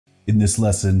In this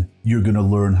lesson, you're gonna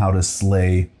learn how to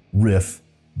slay Riff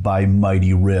by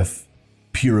Mighty Riff,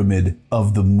 Pyramid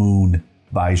of the Moon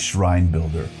by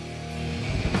SHRINEBUILDER.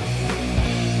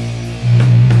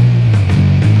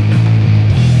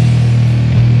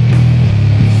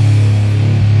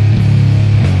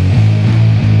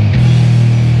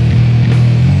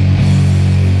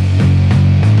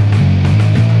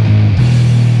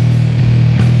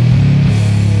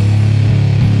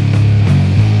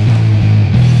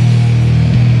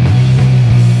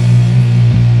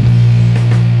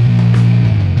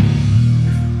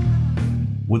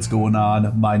 What's going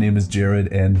on? My name is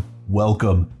Jared and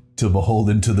welcome to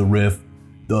Beholden to the Riff,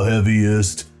 the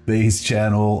heaviest bass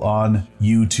channel on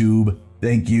YouTube.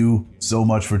 Thank you so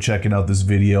much for checking out this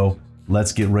video.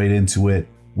 Let's get right into it.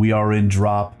 We are in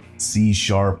drop C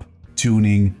sharp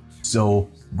tuning, so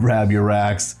grab your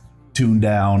axe, tune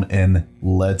down, and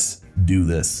let's do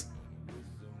this.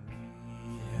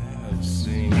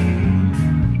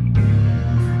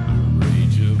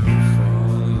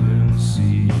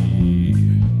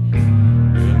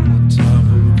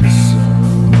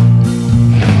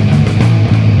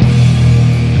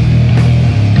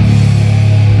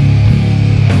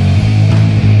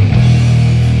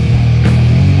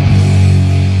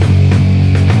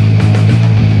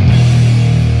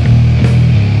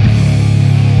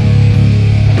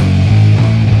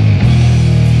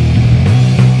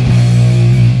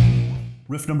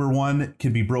 Riff number one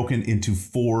can be broken into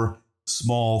 4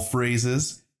 small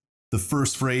phrases. The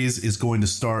first phrase is going to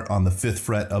start on the 5th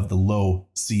fret of the low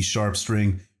C sharp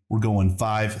string. We're going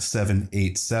 5, 7,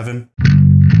 8, 7.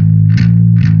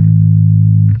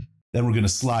 Then we're going to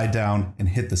slide down and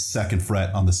hit the 2nd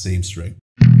fret on the same string.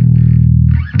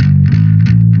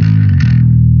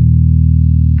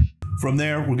 From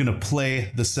there, we're going to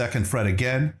play the 2nd fret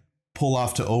again, pull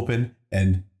off to open,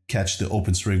 and catch the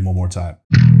open string one more time.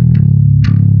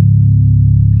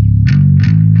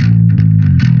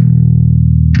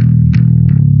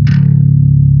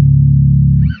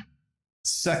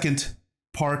 Second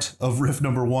part of riff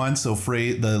number one, so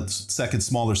the second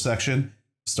smaller section,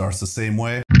 starts the same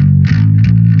way.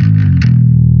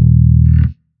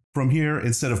 From here,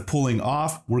 instead of pulling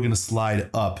off, we're going to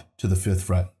slide up to the 5th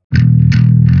fret.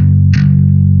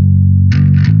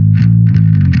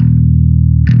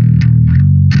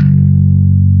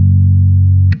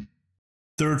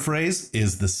 Third phrase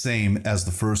is the same as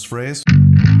the first phrase.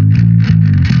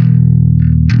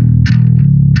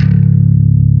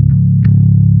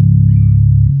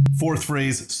 Fourth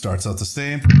phrase starts out the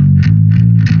same.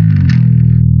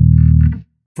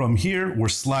 From here, we're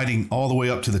sliding all the way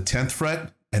up to the 10th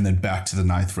fret and then back to the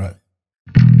 9th fret.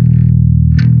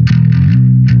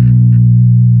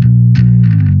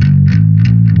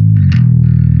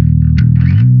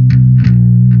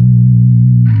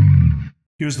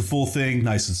 Here's the full thing,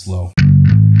 nice and slow.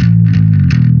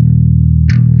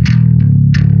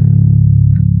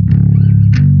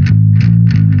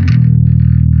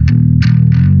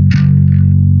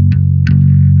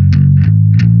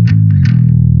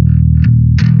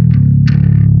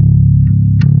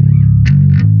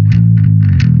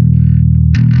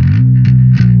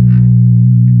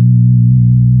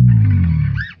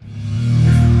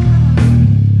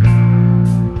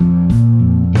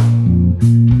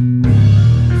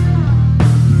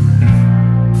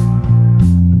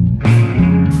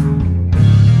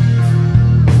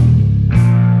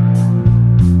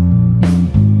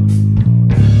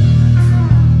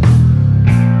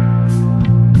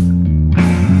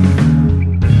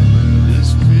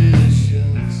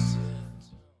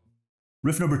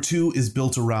 Riff number 2 is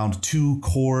built around 2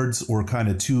 chords, or kind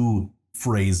of 2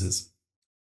 phrases.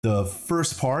 The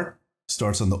first part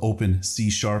starts on the open C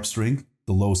sharp string,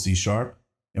 the low C sharp,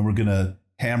 and we're gonna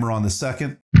hammer on the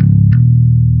 2nd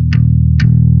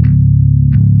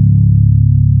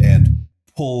and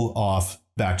pull off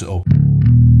back to open.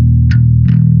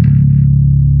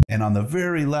 And on the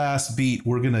very last beat,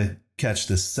 we're gonna catch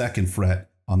the 2nd fret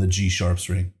on the G sharp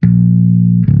string.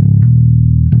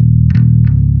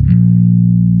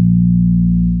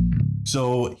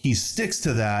 So he sticks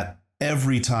to that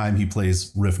every time he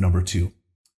plays riff number 2.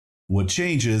 What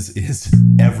changes is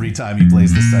every time he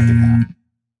plays the 2nd half.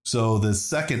 So the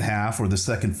 2nd half, or the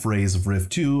 2nd phrase of riff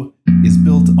 2, is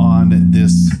built on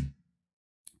this,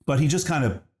 but he just kind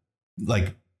of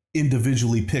like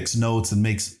individually picks notes and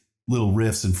makes little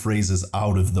riffs and phrases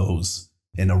out of those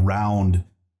and around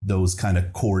those kind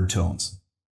of chord tones.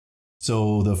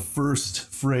 So the first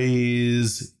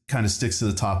phrase kind of sticks to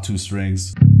the top 2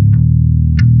 strings.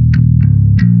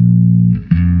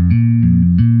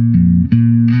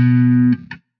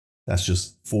 That's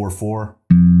just 4/4.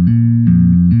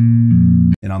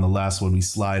 And And on the last one, we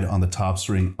slide on the top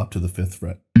string up to the 5th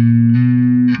fret.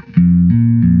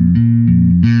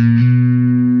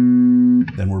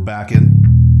 Then we're back in.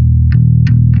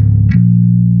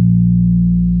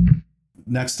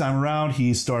 Next time around,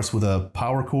 he starts with a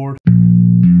power chord.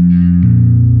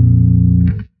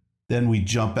 Then we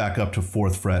jump back up to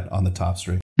 4th fret on the top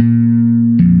string.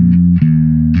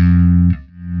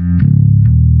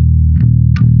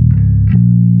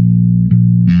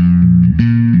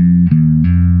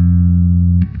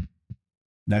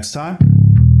 Next time.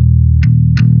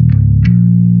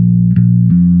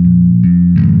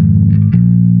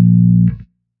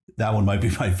 That one might be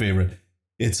my favorite.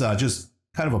 It's just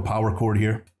kind of a power chord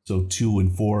here. So 2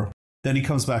 and 4. Then he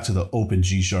comes back to the open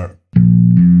G sharp.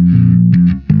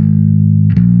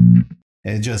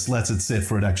 And just lets it sit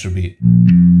for an extra beat.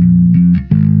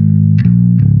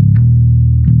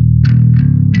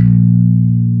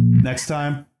 Next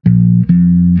time.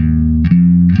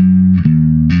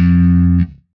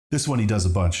 This one he does a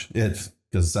bunch, because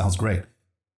it sounds great.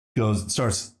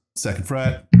 Starts 2nd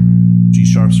fret, G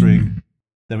sharp string.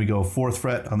 Then we go 4th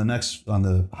fret on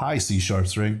the high C sharp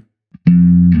string.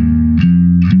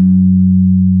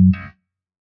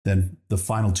 Then the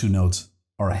final 2 notes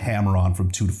are a hammer on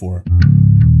from 2 to 4.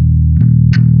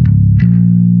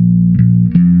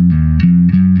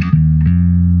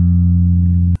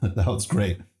 That was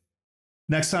great.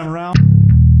 Next time around.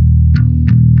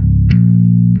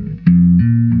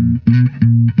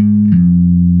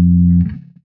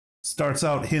 Starts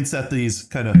out, hints at these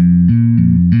kind of.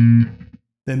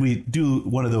 Then we do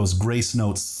one of those grace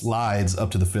note slides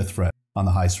up to the 5th fret on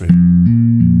the high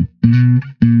string.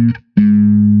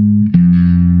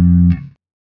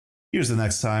 Here's the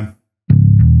next time.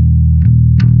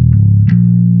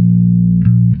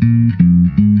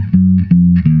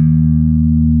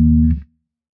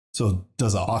 So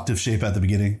does an octave shape at the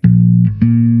beginning.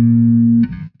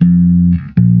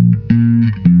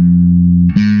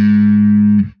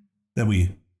 Then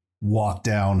we walk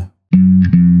down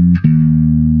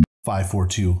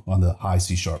 5-4-2 on the high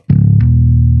C sharp.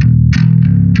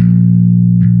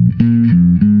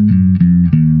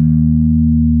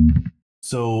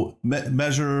 So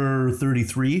measure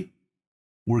 33,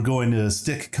 we're going to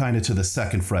stick kind of to the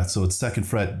 2nd fret. So it's 2nd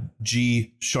fret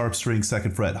G sharp string,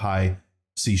 2nd fret high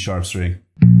C sharp string.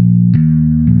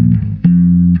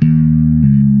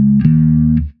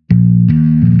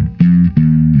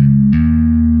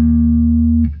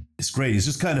 It's great. He's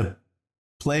just kind of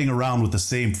playing around with the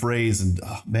same phrase, and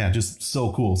oh, man, just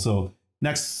so cool. So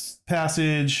next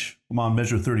passage, I'm on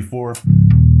measure 34.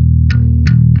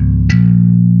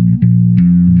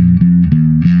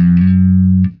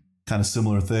 Kind of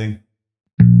similar thing.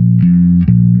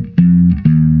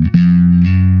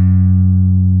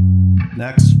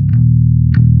 Next.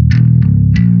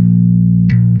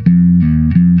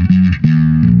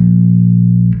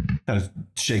 Kind of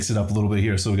shakes it up a little bit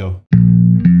here, so we go.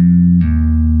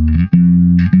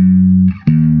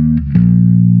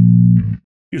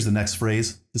 Here's the next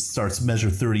phrase. This starts measure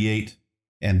 38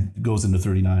 and goes into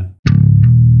 39.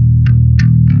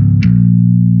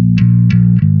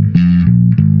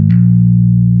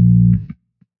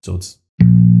 So it's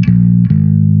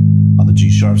on the G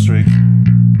sharp string.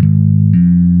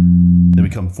 Then we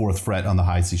come 4th fret on the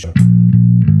high C sharp.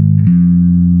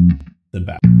 Then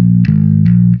back.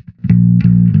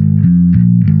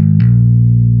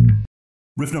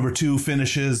 Riff number 2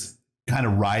 finishes kind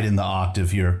of right in the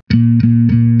octave here.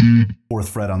 4th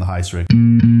fret on the high string.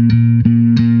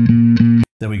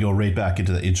 Then we go right back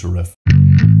into the intro riff.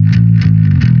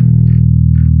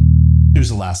 Here's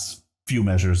the last few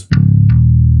measures.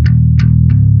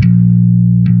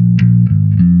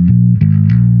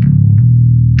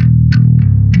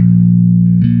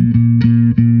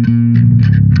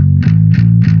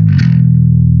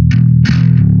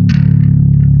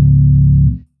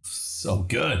 So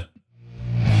good.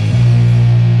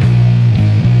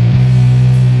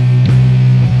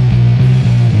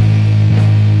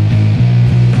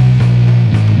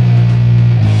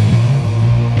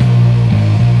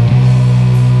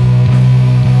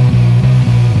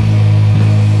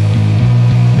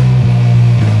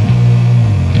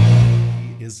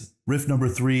 Riff number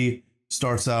 3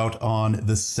 starts out on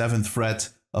the 7th fret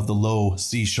of the low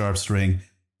C sharp string.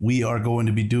 We are going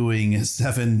to be doing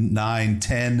 7, 9,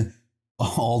 10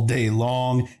 all day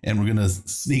long, and we're going to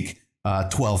sneak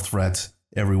 12th fret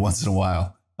every once in a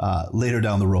while. Later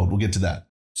down the road, we'll get to that.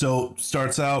 So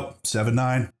starts out 7,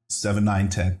 9, 7, 9,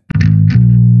 10.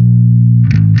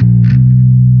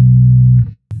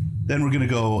 Then we're going to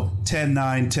go 10,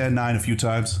 9, 10, 9 a few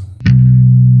times.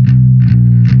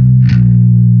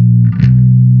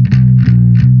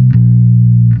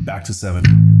 back to 7.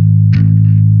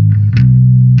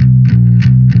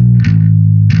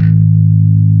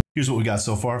 Here's what we got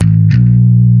so far.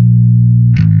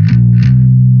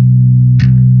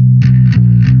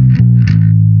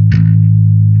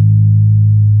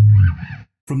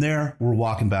 From there, we're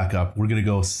walking back up. We're gonna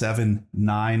go 7,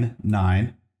 9,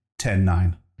 9, 10,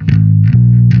 9.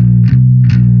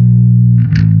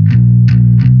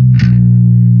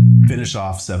 Finish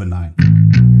off 7, 9.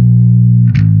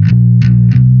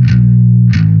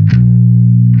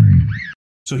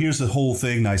 So here's the whole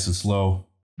thing, nice and slow.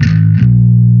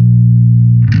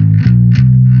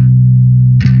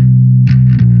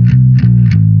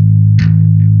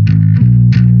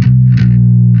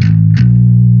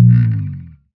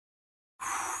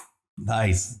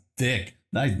 Nice, thick,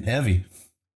 nice and heavy.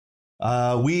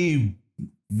 We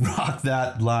rocked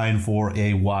that line for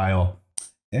a while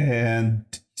and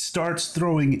starts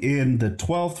throwing in the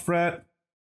 12th fret.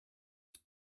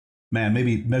 Man,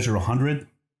 maybe measure 100.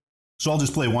 So I'll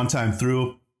just play one time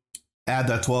through, add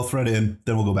that 12th fret in,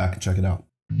 then we'll go back and check it out.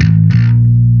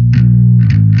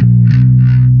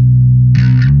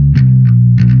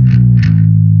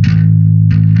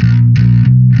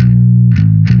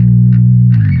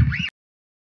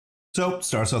 So,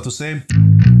 starts out the same.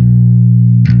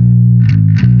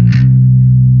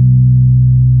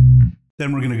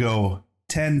 Then we're going to go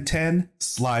 10, 10,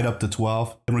 slide up to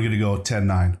 12, and we're going to go 10,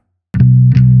 9.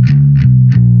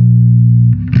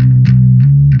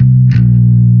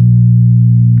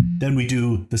 Then we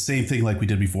do the same thing like we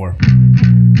did before.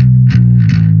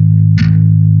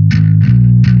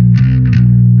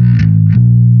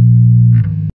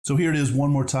 So here it is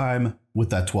one more time with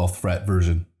that 12th fret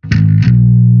version.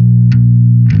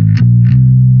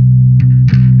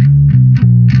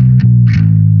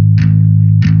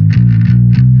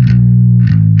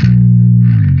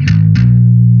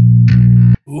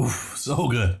 Oof, so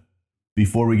good.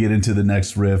 Before we get into the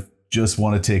next riff, just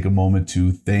want to take a moment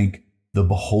to thank the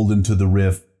Beholden to the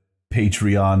Riff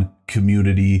Patreon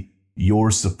community. Your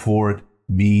support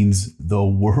means the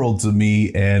world to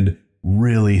me and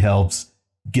really helps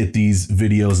get these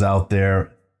videos out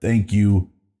there. Thank you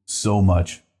so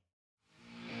much.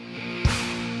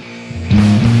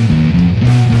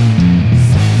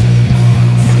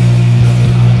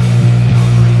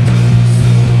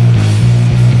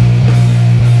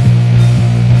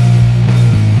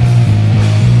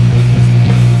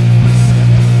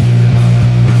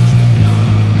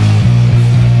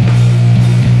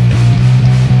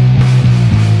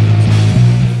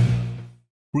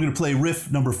 We're going to play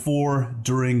riff number 4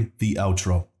 during the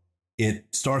outro. It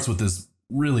starts with this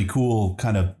really cool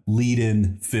kind of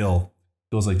lead-in fill.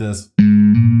 Goes like this.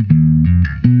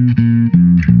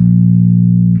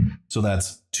 So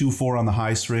that's 2/4 on the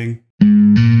high string,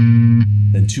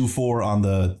 then 2/4 on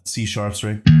the C sharp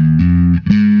string.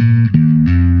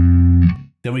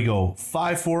 Then we go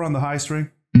 5/4 on the high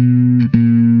string,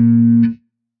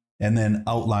 and then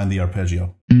outline the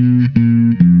arpeggio.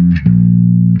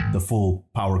 The full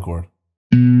power chord.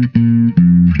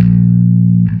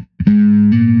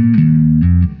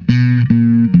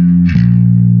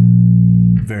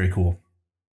 Very cool.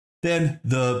 Then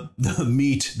the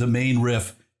meat, the main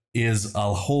riff, is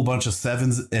a whole bunch of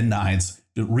 7s and 9s,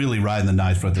 really riding the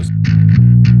 9th fret.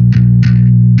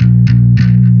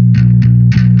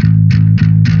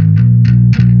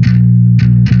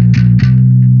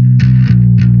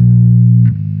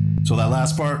 So that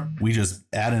last part, we just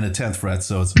add in a 10th fret,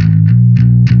 so it's...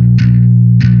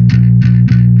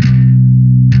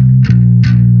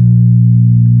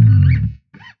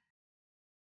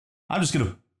 I'm just going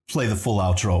to play the full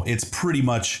outro. It's pretty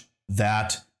much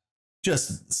that,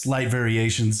 just slight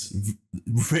variations,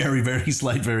 very, very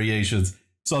slight variations.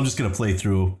 So I'm just going to play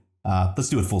through. Let's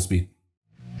do it full speed.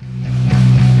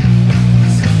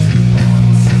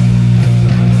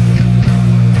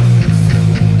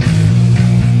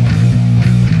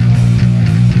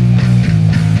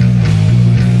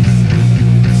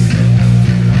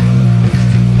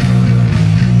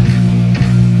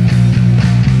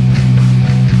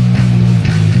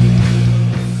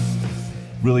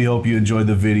 Really hope you enjoyed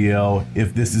the video.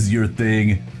 If this is your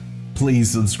thing, please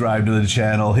subscribe to the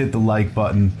channel, hit the like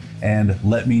button, and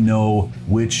let me know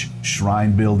which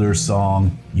Shrine Builder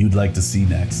song you'd like to see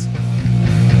next.